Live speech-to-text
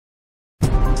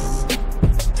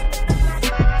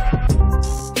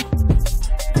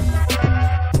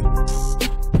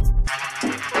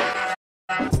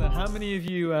many of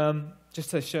you,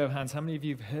 just a show of hands, how many of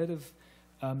you have heard of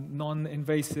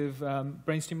non-invasive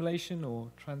brain stimulation or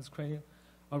transcranial?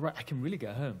 Oh, right, I can really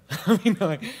go home. I mean,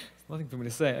 like, there's nothing for me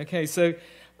to say. Okay, so,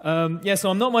 yeah,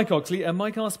 so I'm not Mike Oxley, and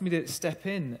Mike asked me to step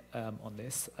in on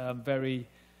this very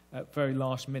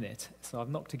last minute. So I've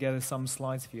knocked together some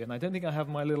slides for you, and I don't think I have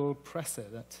my little presser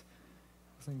that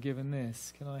wasn't given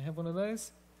this. Can I have one of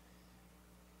those?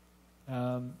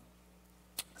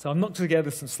 So I've knocked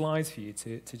together some slides for you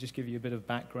to just give you a bit of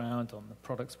background on the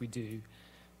products we do.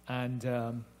 And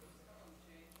are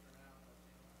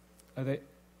they?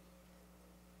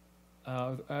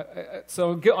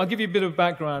 So I'll give you a bit of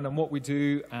background on what we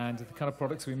do and the kind of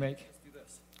products we make.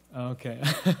 Okay.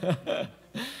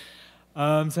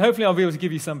 So hopefully I'll be able to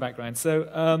give you some background.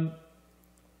 So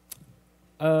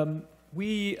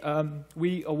we are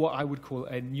what I would call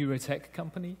a neurotech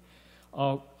company.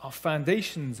 Our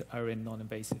foundations are in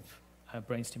non-invasive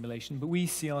brain stimulation, but we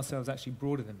see ourselves actually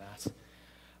broader than that.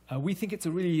 We think it's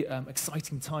a really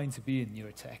exciting time to be in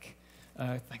neurotech.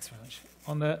 Thanks very much.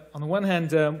 On the one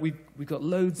hand, we've got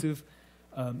loads of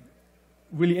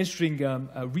really interesting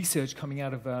research coming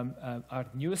out of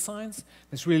neuroscience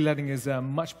that's really letting us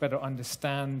much better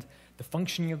understand the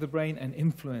functioning of the brain and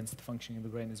influence the functioning of the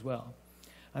brain as well.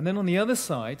 And then on the other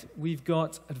side, we've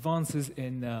got advances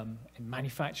in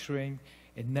manufacturing,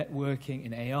 in networking,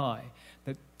 in AI,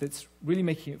 that's really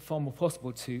making it far more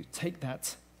possible to take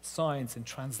that science and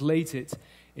translate it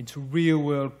into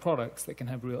real-world products that can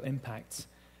have real impacts,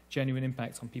 genuine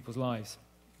impacts on people's lives.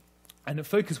 And at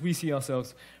Focus, we see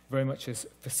ourselves very much as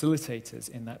facilitators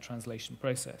in that translation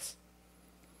process.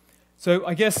 So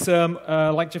I guess,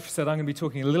 like Jeffrey said, I'm going to be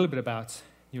talking a little bit about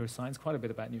neuroscience, quite a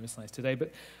bit about neuroscience today, but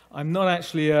I'm not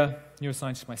actually a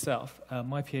neuroscientist myself.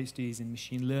 My PhD is in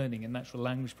machine learning and natural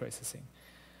language processing.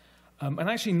 And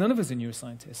actually, none of us are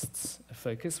neuroscientists at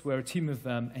Focus. We're a team of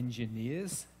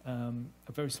engineers, a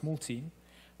very small team.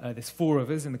 There's 4 of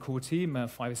us in the core team,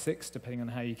 5 or 6, depending on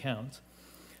how you count.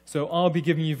 So I'll be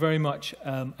giving you very much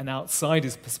an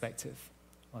outsider's perspective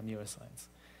on neuroscience.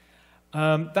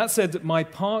 That said, my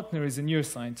partner is a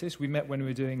neuroscientist. We met when we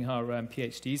were doing our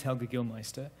PhDs, Helga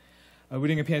Gilmeister. We were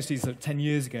doing a PhD sort of 10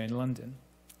 years ago in London.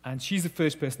 And she's the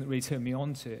first person that really turned me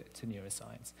on to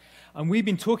neuroscience. And we've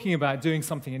been talking about doing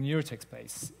something in the neurotech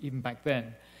space, even back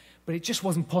then. But it just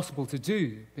wasn't possible to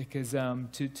do, because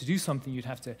to do something, you'd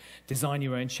have to design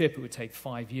your own chip. It would take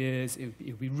 5 years. It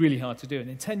would be really hard to do. And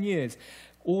in 10 years,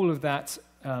 all of that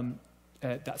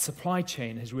that supply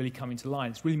chain has really come into line.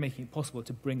 It's really making it possible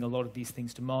to bring a lot of these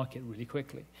things to market really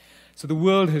quickly. So the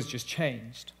world has just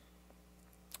changed.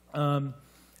 So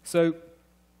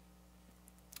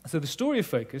the story of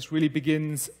Focus really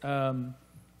begins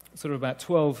sort of about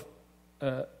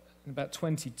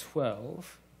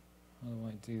 2012. How do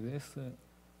I do this?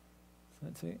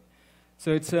 That's it.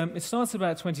 So it starts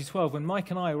about 2012 when Mike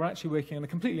and I were actually working on a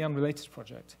completely unrelated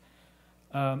project.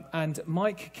 And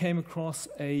Mike came across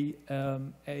an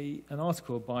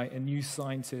article by a new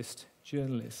scientist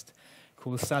journalist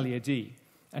called Sally Adee.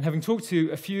 And having talked to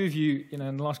a few of you,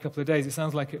 in the last couple of days, it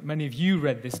sounds like many of you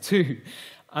read this too,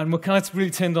 and were kind of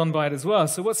really turned on by it as well.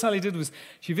 So what Sally did was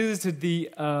she visited the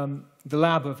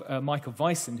lab of Michael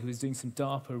Weisen, who was doing some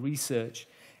DARPA research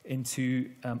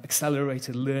into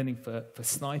accelerated learning for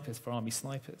snipers, for army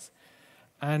snipers.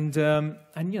 And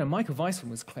Michael Weisen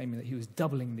was claiming that he was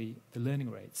doubling the learning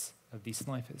rates of these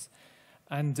snipers.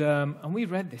 And we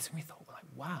read this and we thought, like,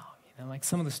 wow, like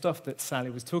some of the stuff that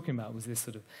Sally was talking about was this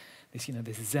sort of this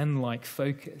Zen-like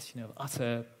focus,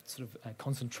 utter sort of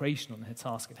concentration on her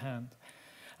task at hand.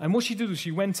 And what she did was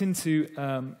she went into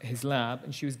his lab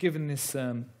and she was given this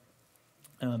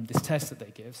this test that they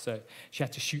give. So she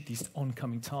had to shoot these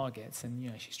oncoming targets,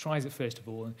 and she tries it first of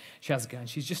all, and she has a go, and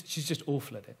she's just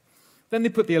awful at it. Then they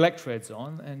put the electrodes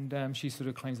on, and she sort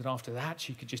of claims that after that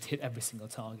she could just hit every single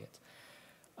target.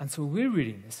 And so we're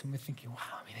reading this, and we're thinking,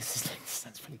 wow, this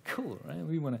sounds pretty cool, right?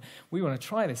 We want to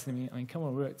try this. I mean, come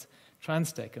on, we're at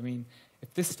Transtech. I mean,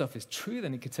 if this stuff is true,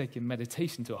 then it could take your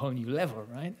meditation to a whole new level,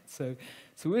 right? So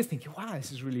we're thinking, wow,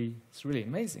 it's really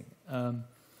amazing.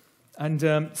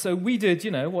 So we did,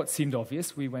 what seemed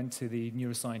obvious. We went to the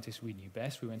neuroscientist we knew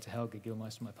best. We went to Helga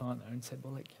Gilmeister, my partner, and said,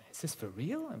 well, is this for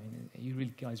real? I mean, are you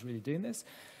guys really doing this?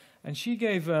 And she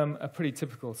gave a pretty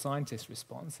typical scientist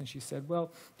response, and she said,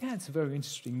 well, yeah, it's a very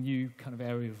interesting new kind of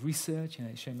area of research,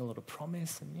 it's showing a lot of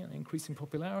promise and increasing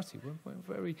popularity. We're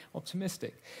very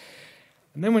optimistic.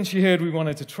 And then when she heard we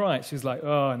wanted to try it, she was like,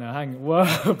 oh, no, hang on,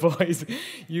 whoa, boys,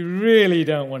 you really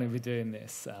don't want to be doing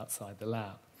this outside the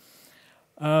lab.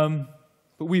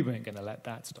 But we weren't going to let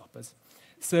that stop us.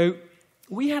 So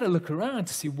we had a look around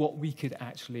to see what we could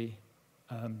actually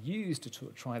used to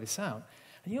try this out.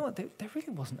 And you know what? There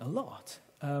really wasn't a lot.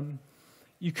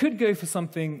 You could go for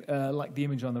something like the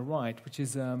image on the right, which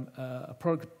is a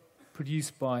product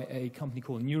produced by a company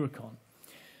called Neurotech.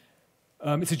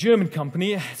 It's a German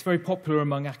company. It's very popular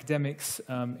among academics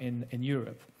in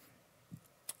Europe.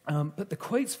 But the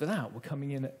quotes for that were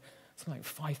coming in at something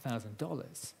like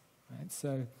 $5,000. Right?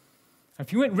 So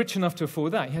if you weren't rich enough to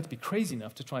afford that, you had to be crazy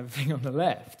enough to try the thing on the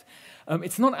left.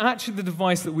 It's not actually the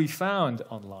device that we found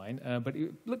online, but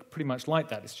it looked pretty much like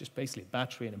that. It's just basically a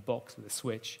battery in a box with a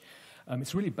switch.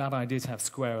 It's a really bad idea to have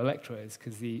square electrodes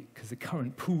because the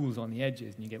current pools on the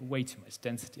edges and you get way too much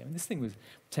density. I mean, this thing was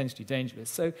potentially dangerous.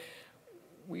 So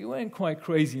we weren't quite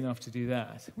crazy enough to do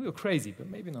that. We were crazy, but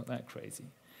maybe not that crazy.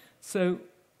 So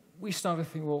we started to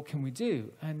think, well, what can we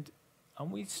do? And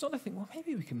we started to think, well,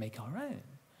 maybe we can make our own.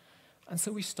 And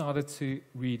so we started to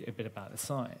read a bit about the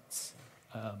science.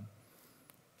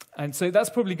 And so that's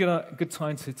probably a good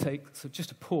time to take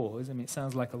just a pause. I mean, it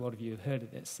sounds like a lot of you have heard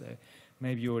of this, so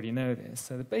maybe you already know this.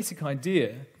 So the basic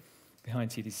idea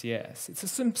behind TDCS, it's a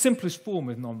simplest form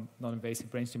of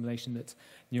non-invasive brain stimulation that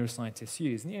neuroscientists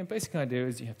use. And the basic idea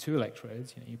is you have two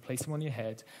electrodes, you place them on your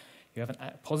head, you have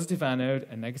a positive anode,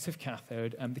 a negative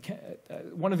cathode, and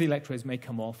one of the electrodes may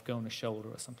come off, go on the shoulder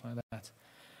or something like that.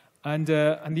 And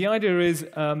the idea is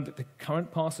that the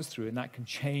current passes through, and that can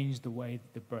change the way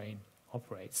that the brain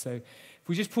operates. So if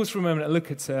we just pause for a moment and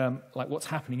look at like what's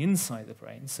happening inside the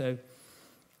brain. So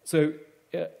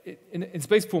in its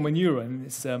base form, a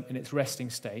neuron in its resting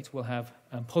state will have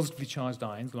positively charged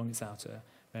ions along its outer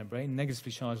membrane,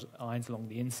 negatively charged ions along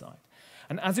the inside.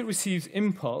 And as it receives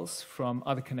impulse from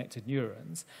other connected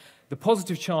neurons, the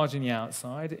positive charge in the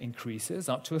outside increases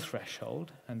up to a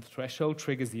threshold, and the threshold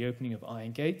triggers the opening of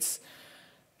ion gates.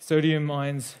 Sodium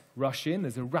ions rush in.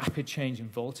 There's a rapid change in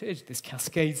voltage. This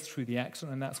cascades through the axon,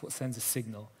 and that's what sends a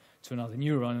signal to another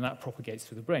neuron, and that propagates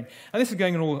through the brain. And this is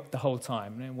going on the whole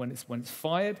time. And when it's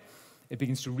fired, it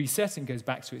begins to reset and goes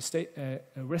back to its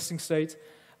resting state,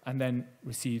 and then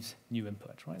receives new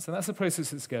input. Right? So that's the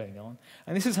process that's going on.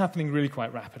 And this is happening really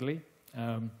quite rapidly.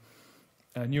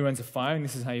 Neurons are firing.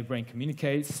 This is how your brain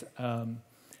communicates.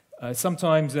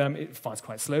 Sometimes it fires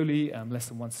quite slowly, less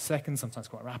than once a second, sometimes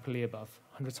quite rapidly, above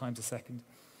 100 times a second.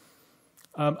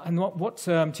 And what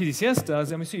TDCS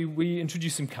does, we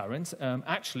introduce some current.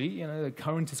 Actually, the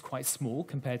current is quite small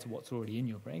compared to what's already in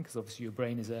your brain, because obviously your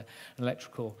brain is an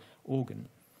electrical organ.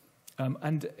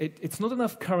 And it's not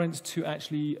enough current to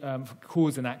actually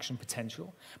cause an action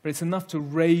potential, but it's enough to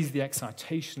raise the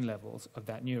excitation levels of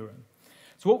that neuron.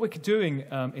 So what we're doing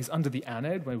is under the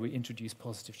anode, where we introduce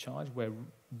positive charge, we're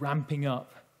ramping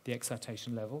up the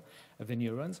excitation level of the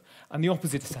neurons, and the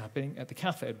opposite is happening at the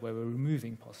cathode, where we're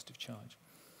removing positive charge.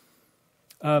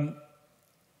 And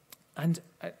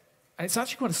it's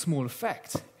actually quite a small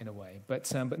effect, in a way, but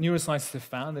neuroscientists have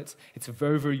found that it's a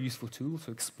very, very useful tool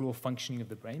to explore functioning of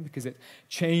the brain, because it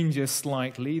changes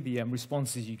slightly the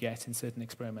responses you get in certain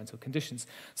experimental conditions.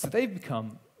 So they've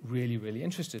become really, really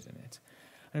interested in it.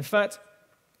 And in fact,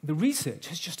 the research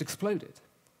has just exploded.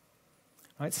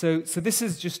 Right? So this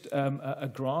is just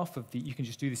a graph of you can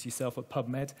just do this yourself at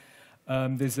PubMed.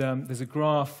 There's a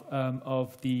graph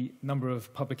of the number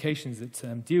of publications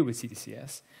that deal with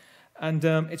TDCS. And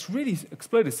it's really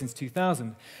exploded since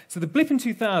 2000. So the blip in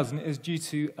 2000 is due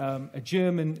to a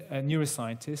German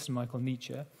neuroscientist, Michael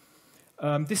Nietzsche.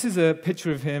 This is a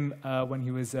picture of him when he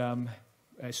was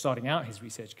starting out his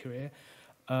research career,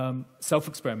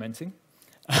 self-experimenting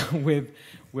with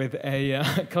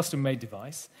a custom-made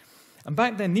device. And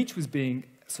back then, Nietzsche was being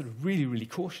sort of really, really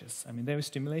cautious. I mean, they were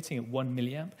stimulating at 1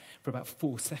 milliamp for about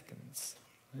 4 seconds.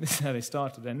 This is how they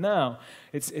started. And now,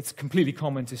 it's completely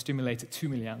common to stimulate at 2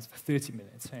 milliamps for 30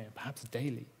 minutes, perhaps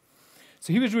daily.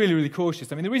 So he was really, really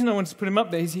cautious. I mean, the reason I wanted to put him up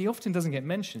there is he often doesn't get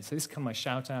mentioned. So this is kind of my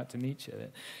shout-out to Nietzsche.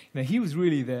 That, he was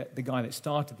really the guy that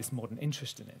started this modern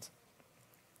interest in it.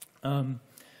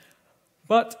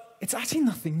 But it's actually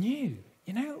nothing new.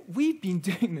 We've been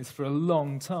doing this for a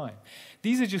long time.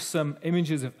 These are just some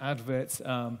images of adverts.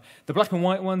 The black and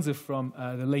white ones are from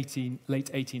the late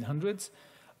 1800s.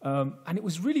 And it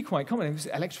was really quite common.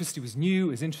 Electricity was new.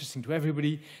 It was interesting to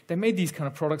everybody. They made these kind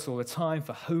of products all the time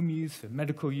for home use, for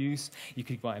medical use. You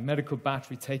could buy a medical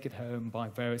battery, take it home, buy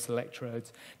various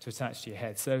electrodes to attach to your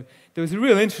head. So there was a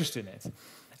real interest in it.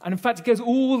 And in fact, it goes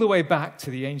all the way back to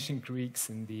the ancient Greeks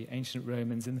and the ancient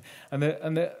Romans. And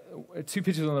the two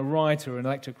pictures on the right are an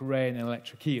electric ray and an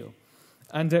electric eel.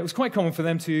 And it was quite common for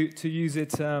them to use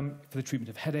it for the treatment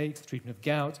of headaches, the treatment of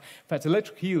gout. In fact,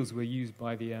 electric eels were used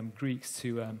by the Greeks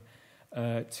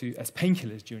as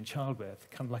painkillers during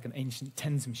childbirth, kind of like an ancient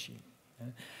TENS machine.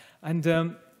 And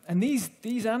and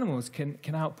these animals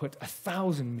can output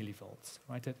 1,000 millivolts,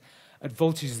 right, at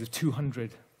voltages of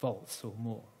 200 volts or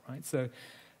more, right? So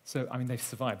I mean, they've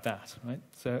survived that, right?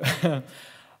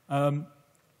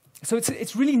 So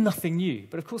it's really nothing new.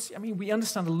 But of course, I mean, we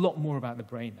understand a lot more about the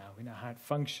brain now. We know how it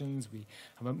functions. We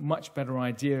have a much better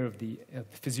idea of the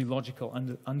physiological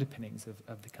underpinnings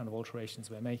of the kind of alterations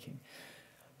we're making.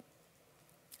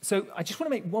 So I just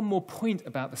want to make one more point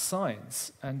about the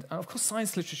science. And of course,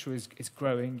 science literature is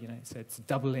growing. You know, it's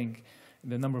doubling.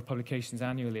 The number of publications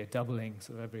annually are doubling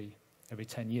sort of every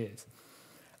 10 years.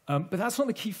 But that's not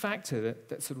the key factor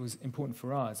that sort of was important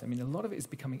for us. I mean, a lot of it is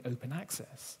becoming open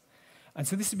access. And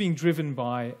so this is being driven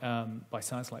by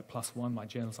sites like PLOS ONE, by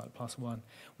journals like PLOS ONE.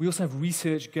 We also have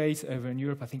ResearchGate over in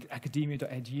Europe. I think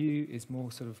academia.edu is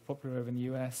more sort of popular over in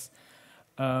the US.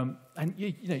 And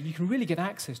you know, you can really get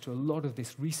access to a lot of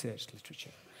this research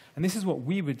literature. And this is what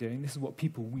we were doing. This is what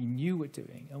people we knew were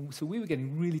doing. And so we were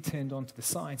getting really turned on to the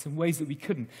science in ways that we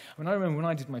couldn't. I mean, I remember when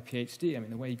I did my PhD, I mean,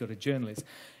 the way you got a journal is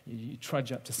you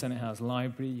trudge up to Senate House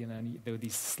Library, you know, and there were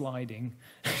these sliding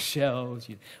shelves.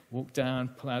 You'd walk down,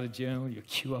 pull out a journal, you'd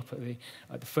queue up at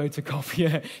the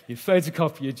photocopier, you'd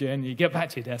photocopy your journal, you get back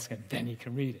to your desk, and then you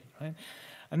can read it, right?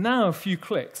 And now a few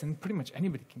clicks, and pretty much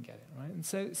anybody can get it, right? And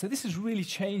so this is really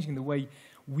changing the way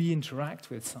we interact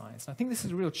with science. And I think this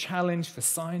is a real challenge for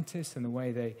scientists in the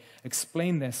way they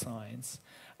explain their science,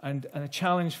 and a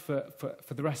challenge for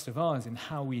the rest of us in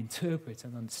how we interpret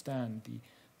and understand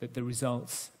the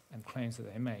results and claims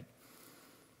that they make.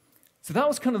 So that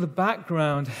was kind of the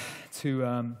background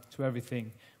to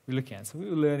everything we're looking at. So we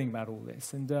were learning about all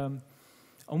this. And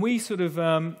we sort of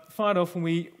fired off, and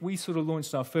we sort of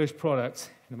launched our first product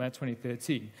in about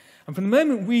 2013. And from the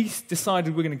moment we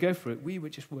decided we're going to go for it, we were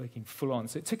just working full on.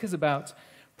 So it took us about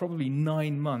probably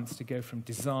 9 months to go from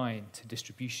design to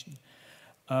distribution.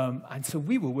 And so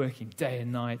we were working day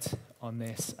and night on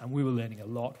this, and we were learning a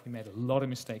lot. We made a lot of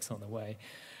mistakes on the way.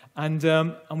 And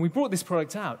we brought this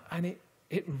product out, and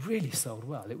it really sold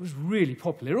well. It was really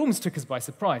popular. It almost took us by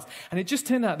surprise. And it just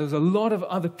turned out there was a lot of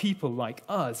other people like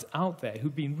us out there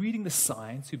who'd been reading the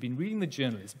science, who'd been reading the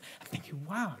journalism, and thinking,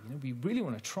 wow, you know, we really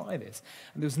want to try this.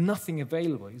 And there was nothing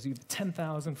available. It was either $10,000,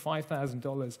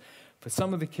 $5,000 for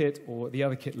some of the kit, or the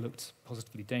other kit looked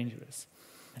positively dangerous.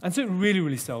 And so it really,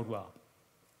 really sold well.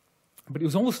 But it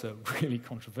was also really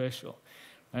controversial.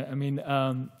 I mean,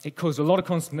 it caused a lot of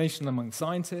consternation among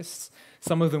scientists.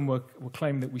 Some of them were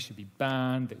claiming that we should be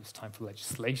banned, that it was time for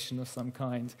legislation of some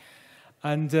kind.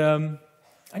 And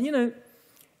you know,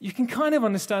 you can kind of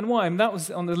understand why. And that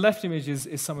was, on the left image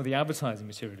is some of the advertising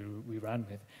material we ran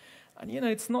with. And, you know,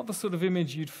 it's not the sort of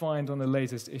image you'd find on the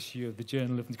latest issue of the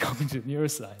Journal of Cognitive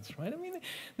Neuroscience, right? I mean,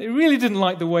 they really didn't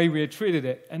like the way we had treated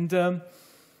it. And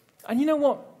you know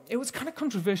what? It was kind of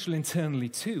controversial internally,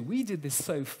 too. We did this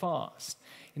so fast.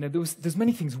 You know, there's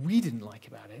many things we didn't like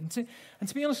about it. And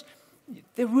to be honest,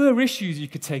 there were issues you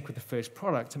could take with the first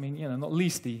product. I mean, you know, not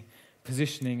least the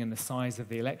positioning and the size of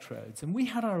the electrodes. And we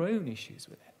had our own issues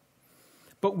with it.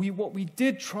 But what we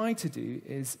did try to do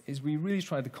is we really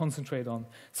tried to concentrate on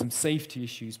some safety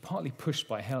issues, partly pushed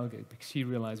by Helga, because she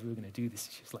realized we were going to do this.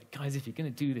 She was like, guys, if you're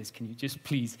going to do this, can you just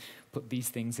please put these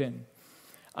things in?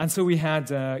 And so we had,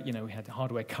 you know, we had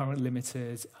hardware current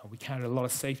limiters. We carried a lot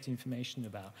of safety information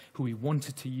about who we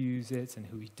wanted to use it and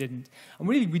who we didn't. And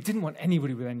really, we didn't want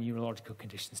anybody with any neurological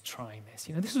conditions trying this.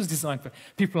 You know, this was designed for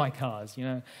people like us, you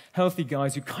know, healthy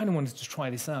guys who kind of wanted to try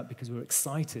this out because we were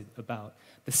excited about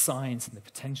the science and the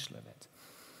potential of it.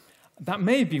 That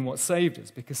may have been what saved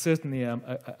us, because certainly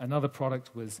another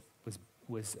product was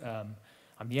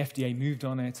and the FDA moved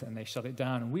on it and they shut it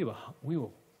down, and we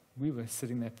were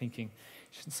sitting there thinking,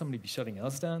 shouldn't somebody be shutting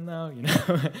us down now? You know,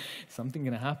 is something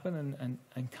going to happen?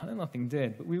 And kind of nothing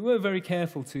did. But we were very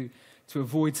careful to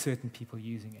avoid certain people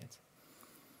using it.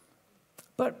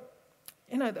 But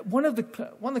you know, one of the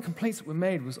complaints that were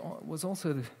made was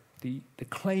also the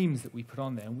claims that we put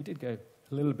on there, and we did go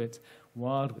a little bit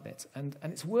wild with it. And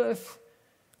it's worth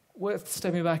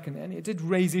stepping back, and it did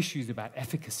raise issues about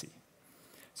efficacy.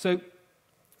 So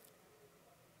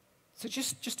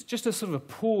just a sort of a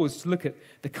pause to look at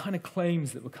the kind of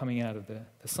claims that were coming out of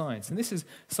the science. And this is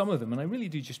some of them, and I really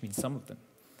do just mean some of them.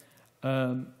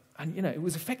 And, you know, it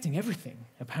was affecting everything,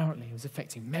 apparently. It was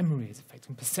affecting memory, it was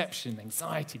affecting perception,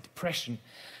 anxiety, depression.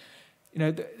 You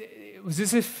know, it was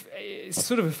as if it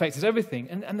sort of affected everything.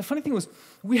 And the funny thing was,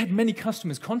 we had many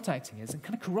customers contacting us and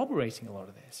kind of corroborating a lot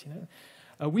of this, you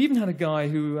know. We even had a guy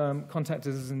who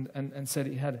contacted us and said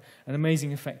it had an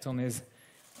amazing effect on his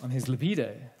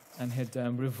libido, and had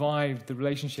revived the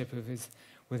relationship with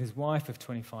his wife of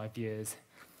 25 years.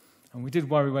 And we did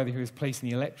worry whether he was placing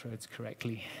the electrodes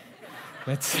correctly.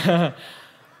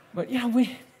 But yeah,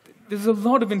 there's a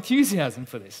lot of enthusiasm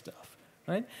for this stuff,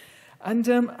 right? And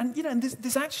you know,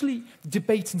 there's actually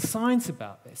debate in science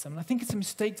about this. I mean, I think it's a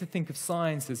mistake to think of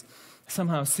science as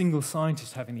somehow a single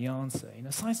scientist having the answer. You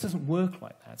know, science doesn't work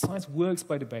like that. Science works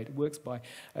by debate. It works by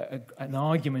an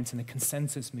argument and a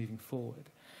consensus moving forward.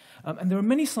 And there are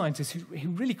many scientists who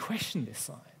really question this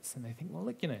science, and they think, well,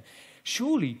 look, you know,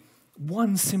 surely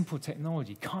one simple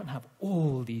technology can't have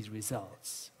all these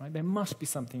results, right? There must be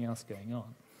something else going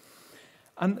on.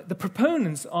 And the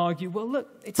proponents argue, well,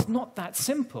 look, it's not that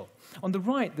simple. On the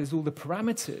right, there's all the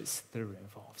parameters that are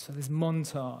involved. So there's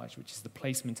montage, which is the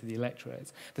placement of the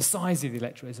electrodes, the size of the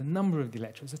electrodes, the number of the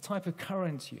electrodes, the type of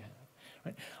current you have.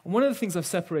 Right? And one of the things I've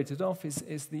separated off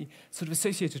is the sort of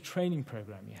associated training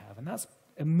program you have, and that's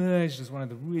emerged as one of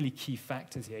the really key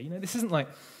factors here. You know, this isn't like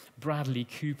Bradley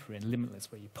Cooper in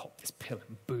Limitless, where you pop this pill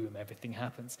and boom, everything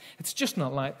happens. It's just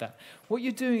not like that. What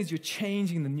you're doing is you're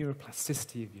changing the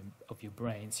neuroplasticity of your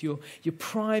brain. So you're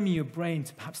priming your brain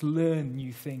to perhaps learn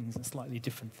new things and slightly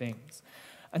different things.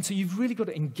 And so you've really got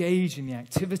to engage in the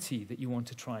activity that you want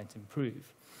to try and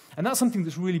improve. And that's something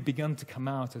that's really begun to come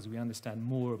out as we understand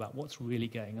more about what's really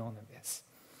going on in this.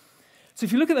 So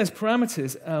if you look at those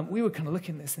parameters, we were kind of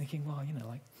looking at this thinking, well, you know,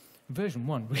 like, version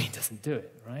 1 really doesn't do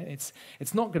it, right?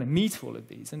 It's not going to meet all of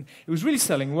these. And it was really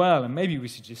selling well, and maybe we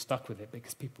should just stuck with it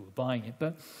because people were buying it.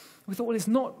 But we thought, well, it's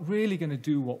not really going to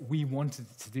do what we wanted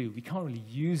it to do. We can't really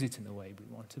use it in the way we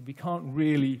wanted. We can't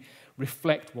really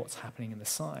reflect what's happening in the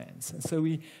science. And so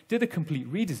we did a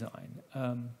complete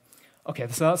redesign. Okay,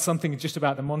 so that's something just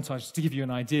about the montage, just to give you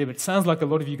an idea, but it sounds like a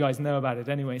lot of you guys know about it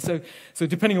anyway. So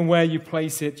depending on where you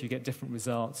place it, you get different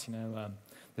results. You know,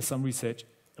 there's some research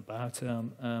about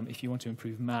if you want to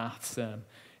improve maths.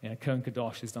 You know, Cohen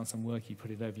Kadosh has done some work. He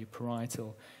put it over your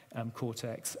parietal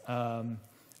cortex.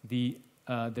 The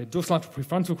dorsolateral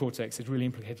prefrontal cortex is really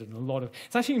implicated in a lot of.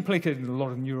 It's actually implicated in a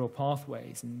lot of neural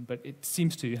pathways, but it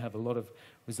seems to have a lot of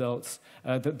results.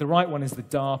 The right one is the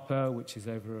DARPA, which is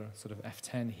over a sort of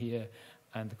F10 here,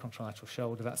 and the contralateral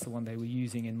shoulder. That's the one they were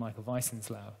using in Michael Weisson's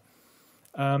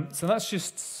lab. So that's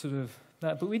just sort of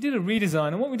that. But we did a redesign,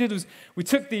 and what we did was we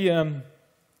took the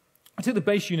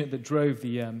base unit that drove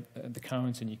the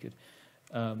current, and you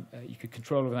could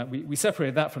control over that. We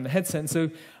separated that from the headset. And so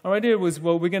our idea was,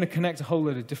 well, we're going to connect a whole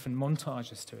load of different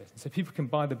montages to it. And so people can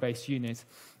buy the base unit,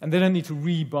 and they don't need to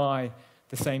re-buy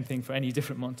the same thing for any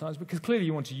different montage, because clearly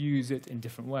you want to use it in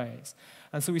different ways.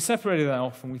 And so we separated that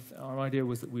off, and our idea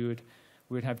was that we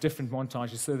would have different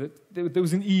montages so that there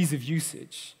was an ease of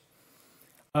usage.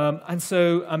 And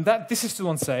so this is still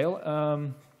on sale,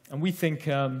 and we think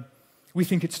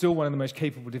it's still one of the most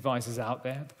capable devices out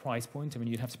there at the price point. I mean,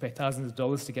 you'd have to pay thousands of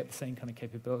dollars to get the same kind of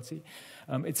capability.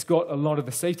 It's got a lot of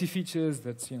the safety features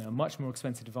that, you know, a much more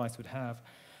expensive device would have.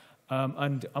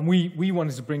 And we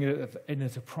wanted to bring it in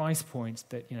at a price point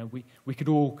that, you know, we could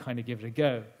all kind of give it a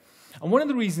go. And one of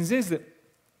the reasons is that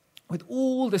with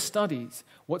all the studies,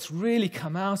 what's really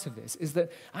come out of this is that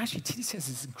actually TDCS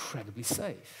is incredibly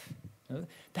safe.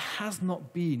 There has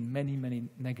not been many, many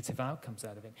negative outcomes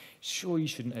out of it. Sure, you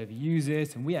shouldn't overuse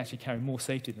it, and we actually carry more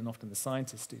safety than often the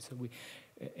scientists do. So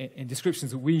in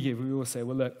descriptions that we give, we always say,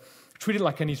 well, look, treat it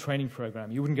like any training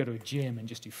program. You wouldn't go to a gym and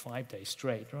just do 5 days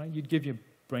straight, right? You'd give your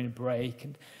brain a break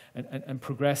and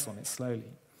progress on it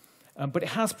slowly. But it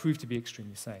has proved to be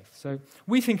extremely safe. So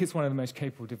we think it's one of the most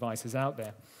capable devices out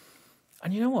there.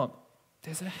 And you know what?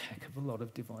 There's a heck of a lot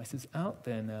of devices out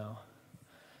there now.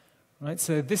 Right,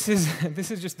 so this is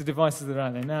just the devices that are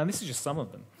out there now, and this is just some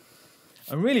of them.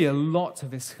 And really a lot of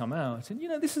this come out. And, you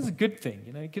know, this is a good thing.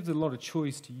 You know, it gives a lot of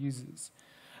choice to users.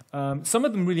 Some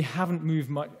of them really haven't moved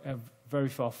very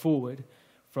far forward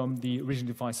from the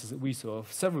original devices that we saw.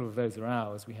 Several of those are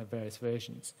ours. We have various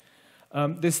versions.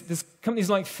 There's companies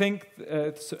like Think,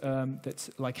 that's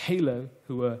like Halo,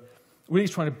 who are really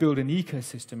trying to build an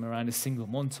ecosystem around a single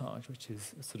montage, which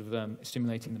is sort of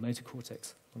stimulating the motor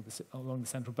cortex along the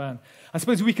central band. I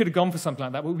suppose we could have gone for something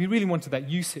like that, but we really wanted that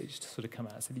usage to sort of come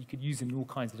out so that you could use it in all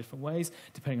kinds of different ways,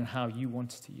 depending on how you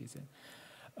wanted to use it.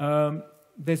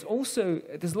 There's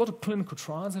a lot of clinical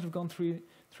trials that have gone through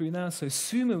now. So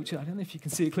Sumo, which I don't know if you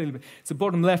can see it clearly, but it's the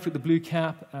bottom left with the blue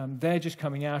cap. They're just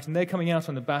coming out, and they're coming out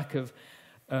on the back of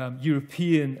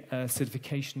European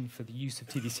certification for the use of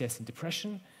TDCS in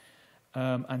depression.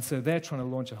 And so they're trying to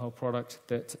launch a whole product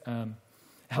that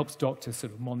helps doctors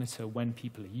sort of monitor when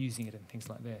people are using it and things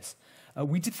like this.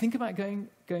 We did think about going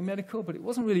medical, but it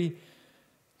wasn't really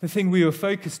the thing we were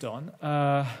focused on.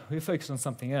 We were focused on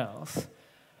something else.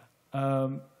 I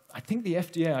don't think the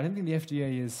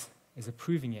FDA is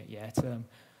approving it yet.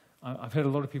 I've heard a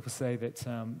lot of people say that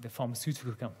the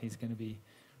pharmaceutical companies are going to be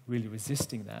really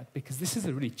resisting that, because this is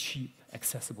a really cheap,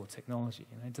 accessible technology.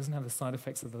 You know, it doesn't have the side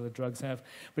effects that other drugs have,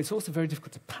 but it's also very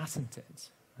difficult to patent it.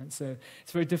 Right? So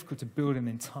it's very difficult to build an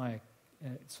entire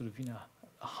sort of,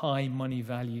 a high money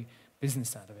value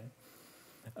business out of it.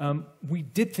 We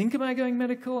did think about going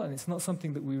medical, and it's not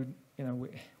something that we would,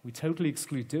 we totally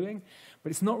exclude doing,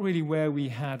 but it's not really where we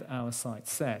had our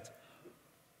sights set.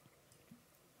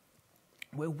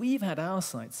 Where we've had our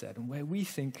sights set, and where we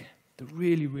think the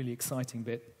really, really exciting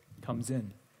bit comes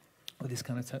in with this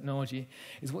kind of technology,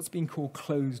 is what's being called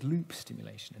closed-loop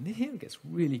stimulation. And here it gets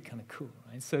really kind of cool,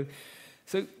 right? So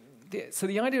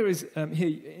the idea is,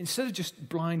 here, instead of just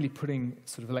blindly putting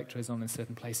sort of electrodes on in a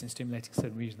certain place and stimulating a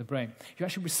certain region of the brain, you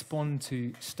actually respond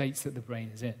to states that the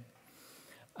brain is in.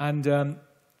 And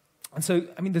so,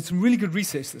 I mean, there's some really good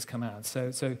research that's come out.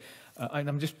 And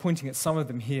I'm just pointing at some of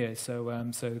them here. So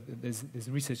there's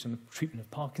research on the treatment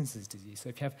of Parkinson's disease. So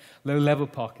if you have low-level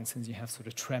Parkinson's, you have sort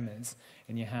of tremors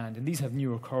in your hand, and these have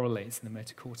neurocorrelates in the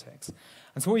motor cortex.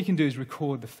 And so what you can do is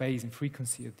record the phase and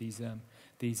frequency of these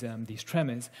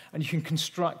tremors, and you can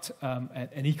construct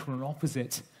an equal and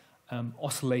opposite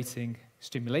oscillating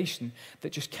stimulation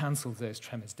that just cancels those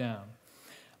tremors down.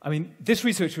 I mean, this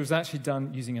research was actually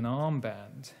done using an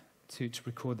armband to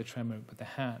record the tremor with the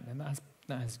hand, and that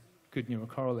has good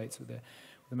neurocorrelates with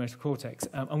the motor cortex.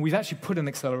 And we've actually put an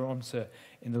accelerometer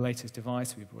in the latest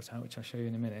device we brought out, which I'll show you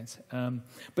in a minute.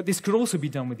 But this could also be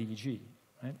done with EEG,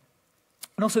 right?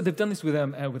 And also, they've done this with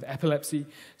epilepsy.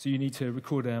 So you need to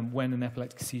record when an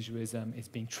epileptic seizure is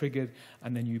being triggered,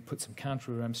 and then you put some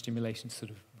counter stimulation to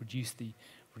sort of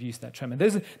reduce that tremor.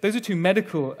 Those are two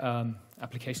medical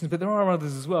applications, but there are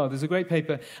others as well. There's a great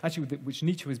paper, actually, which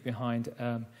Nietzsche was behind,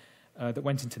 that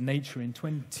went into Nature in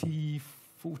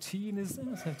 2014, is that?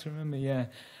 I have to remember, yeah.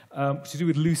 To do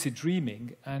with lucid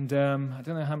dreaming. And I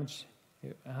don't know how much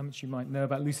you might know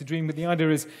about lucid dreaming, but the idea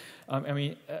is,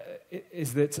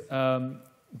 is that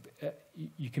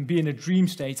you can be in a dream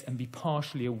state and be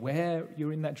partially aware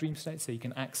you're in that dream state, so you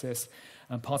can access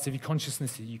parts of your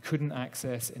consciousness that you couldn't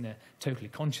access in a totally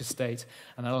conscious state,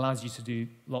 and that allows you to do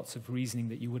lots of reasoning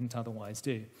that you wouldn't otherwise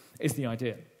do, is the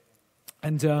idea.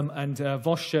 And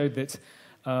Vosch showed that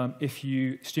if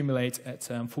you stimulate at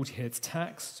 40 hertz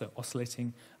tax, so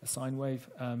oscillating a sine wave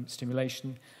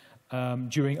stimulation,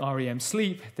 during REM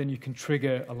sleep, then you can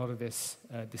trigger a lot of this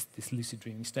lucid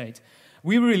dreaming state.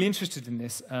 We were really interested in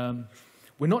this.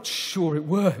 We're not sure it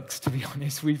works, to be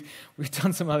honest. We've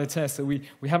done some other tests, so we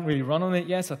haven't really run on it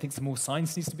yet. I think some more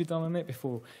science needs to be done on it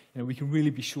before we can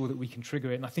really be sure that we can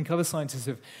trigger it. And I think other scientists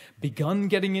have begun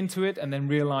getting into it and then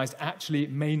realized actually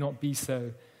it may not be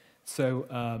such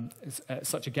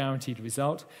a guaranteed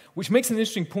result, which makes an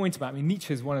interesting point about,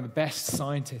 Nietzsche is one of the best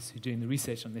scientists who's doing the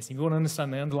research on this. If you want to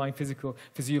understand the underlying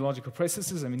physiological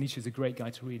processes, Nietzsche is a great guy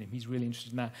to read him. He's really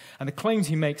interested in that. And the claims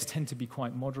he makes tend to be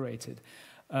quite moderated.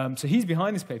 So he's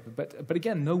behind this paper, but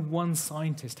again, no one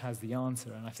scientist has the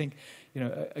answer. And I think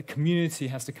a community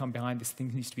has to come behind this.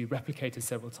 Thing needs to be replicated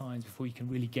several times before you can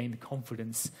really gain the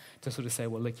confidence to sort of say,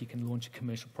 well, look, you can launch a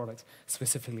commercial product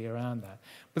specifically around that.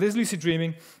 But there's lucid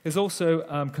dreaming. There's also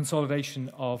consolidation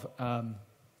of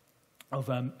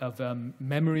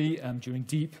memory during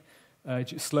deep,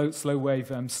 slow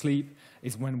wave sleep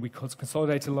is when we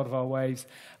consolidate a lot of our waves,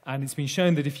 and it's been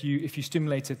shown that if you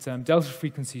stimulate at delta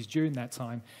frequencies during that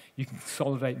time, you can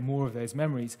consolidate more of those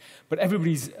memories. But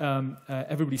everybody's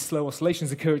slow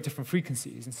oscillations occur at different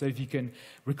frequencies, and so if you can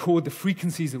record the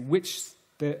frequencies at which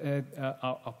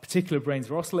our particular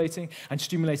brains are oscillating and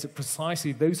stimulate at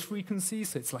precisely those frequencies,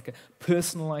 so it's like a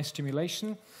personalized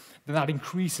stimulation, then that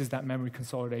increases that memory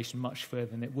consolidation much further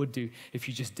than it would do if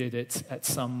you just did it at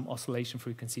some oscillation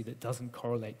frequency that doesn't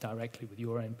correlate directly with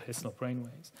your own personal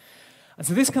brainwaves. And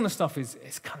so this kind of stuff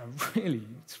is kind of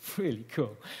really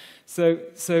cool. So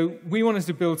we wanted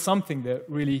to build something that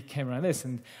really came around this,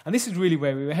 and this is really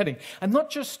where we were heading. And not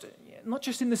just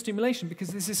in the stimulation, because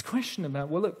there's this question about,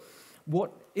 well, look,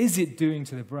 what is it doing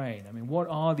to the brain? What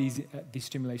are these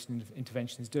stimulation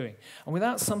interventions doing? And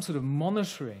without some sort of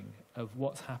monitoring of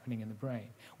what's happening in the brain,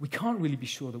 we can't really be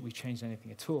sure that we've changed anything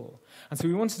at all. And so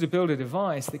we wanted to build a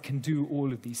device that can do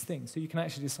all of these things. So you can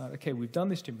actually decide, okay, we've done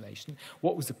the stimulation,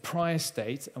 what was the prior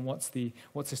state, and what's the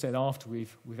state after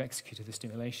we've executed the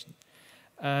stimulation.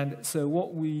 And so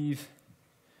what we've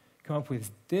come up with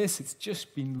is this. It's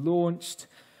just been launched.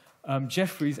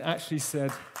 Jeffrey's actually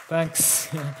said, thanks.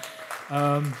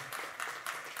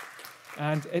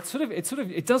 And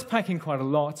it does pack in quite a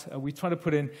lot. We try to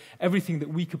put in everything that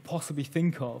we could possibly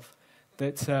think of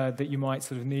that you might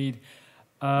sort of need.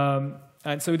 And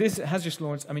so this has just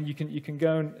launched. You can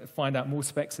go and find out more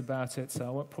specs about it.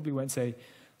 So I probably won't say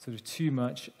sort of too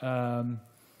much.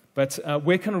 But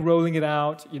we're kind of rolling it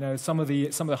out. You know, some of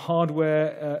the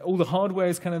hardware, all the hardware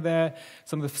is kind of there.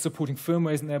 Some of the supporting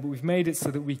firmware isn't there, but we've made it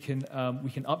so that we can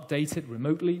update it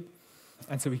remotely,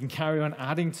 and so we can carry on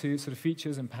adding to sort of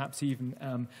features and perhaps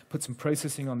even put some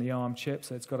processing on the ARM chip.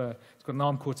 So it's got an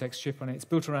ARM Cortex chip on it. It's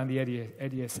built around the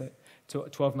EDS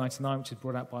 1299, which is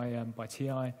brought out by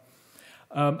TI,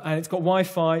 and it's got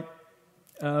Wi-Fi.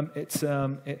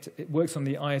 It works on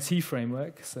the IoT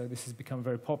framework, so this has become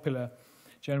very popular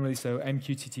generally. So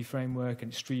MQTT framework,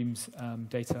 and it streams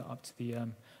data up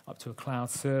to a cloud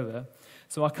server.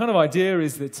 So our kind of idea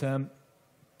is that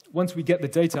once we get the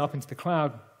data up into the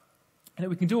cloud, and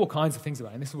we can do all kinds of things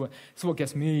about it. And this is what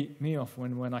gets me off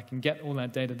when I can get all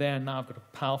that data there, and now I've got a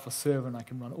powerful server and I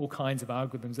can run all kinds of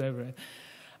algorithms over it.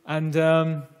 And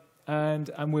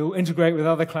we'll integrate with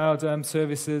other cloud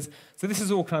services. So this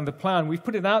is all kind of the plan. We've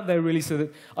put it out there really so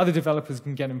that other developers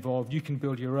can get involved. You can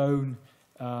build your own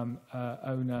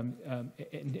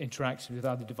interaction with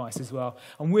other devices as well.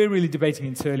 And we're really debating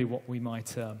internally what we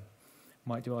might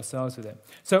do ourselves with it.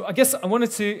 So I guess I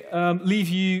wanted to leave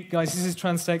you guys, this is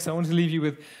Transtech, so I wanted to leave you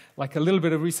with like a little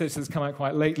bit of research that's come out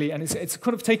quite lately, and it's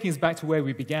kind of taking us back to where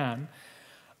we began.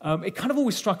 It kind of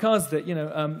always struck us that, you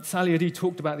know, Sally Adi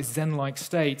talked about this Zen-like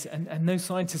state, and no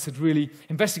scientists had really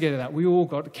investigated that. We all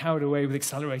got carried away with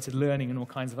accelerated learning and all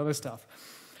kinds of other stuff.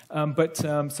 But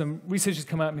some research has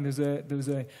come out. I mean, there was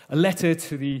a letter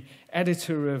to the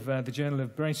editor of the Journal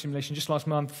of Brain Stimulation just last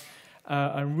month,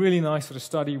 a really nice sort of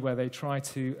study where they tried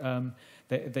to,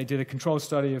 they did a control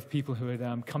study of people who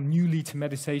had come newly to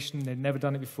meditation. They'd never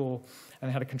done it before, and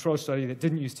they had a control study that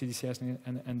didn't use TDCS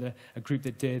and a group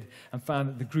that did, and found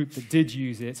that the group that did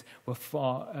use it were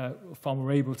far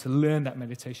more able to learn that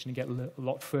meditation and get a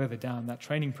lot further down that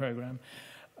training program.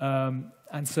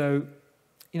 And so,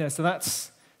 you know, so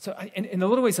that's... So in a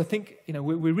lot of ways, I think, you know,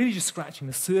 we're really just scratching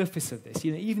the surface of this.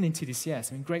 You know, even in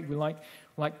TDCS, I mean, great, we like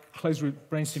closed-loop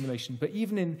brain stimulation, but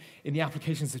even in the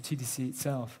applications of TDC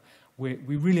itself, we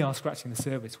really are scratching the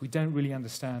surface. We don't really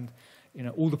understand, you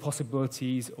know, all the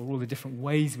possibilities or all the different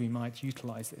ways we might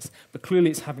utilize this. But clearly,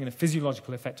 it's having a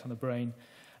physiological effect on the brain,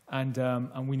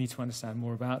 and we need to understand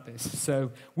more about this.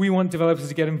 So we want developers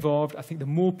to get involved. I think the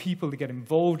more people that get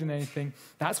involved in anything,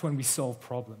 that's when we solve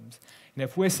problems. You know,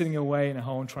 if we're sitting away in a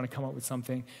hole and trying to come up with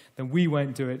something, then we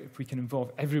won't do it. If we can involve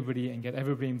everybody and get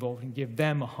everybody involved and give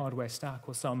them a hardware stack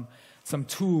or some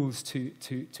tools to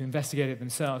investigate it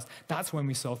themselves, that's when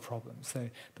we solve problems. So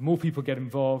the more people get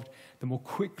involved, the more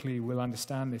quickly we'll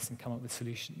understand this and come up with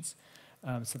solutions.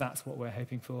 So that's what we're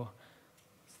hoping for.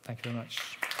 Thank you very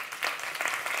much.